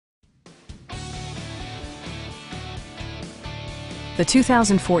the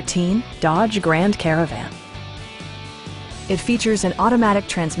 2014 Dodge Grand Caravan. It features an automatic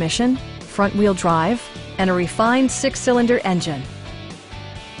transmission, front-wheel drive, and a refined 6-cylinder engine.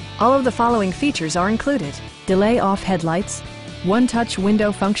 All of the following features are included: delay-off headlights, one-touch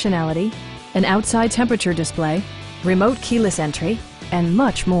window functionality, an outside temperature display, remote keyless entry, and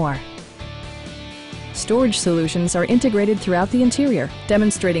much more. Storage solutions are integrated throughout the interior,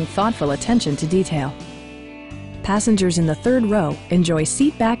 demonstrating thoughtful attention to detail. Passengers in the third row enjoy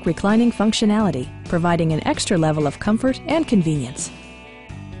seat-back reclining functionality, providing an extra level of comfort and convenience.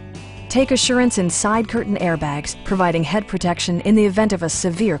 Take assurance in side curtain airbags, providing head protection in the event of a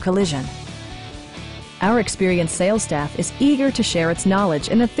severe collision. Our experienced sales staff is eager to share its knowledge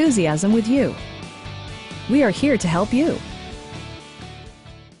and enthusiasm with you. We are here to help you.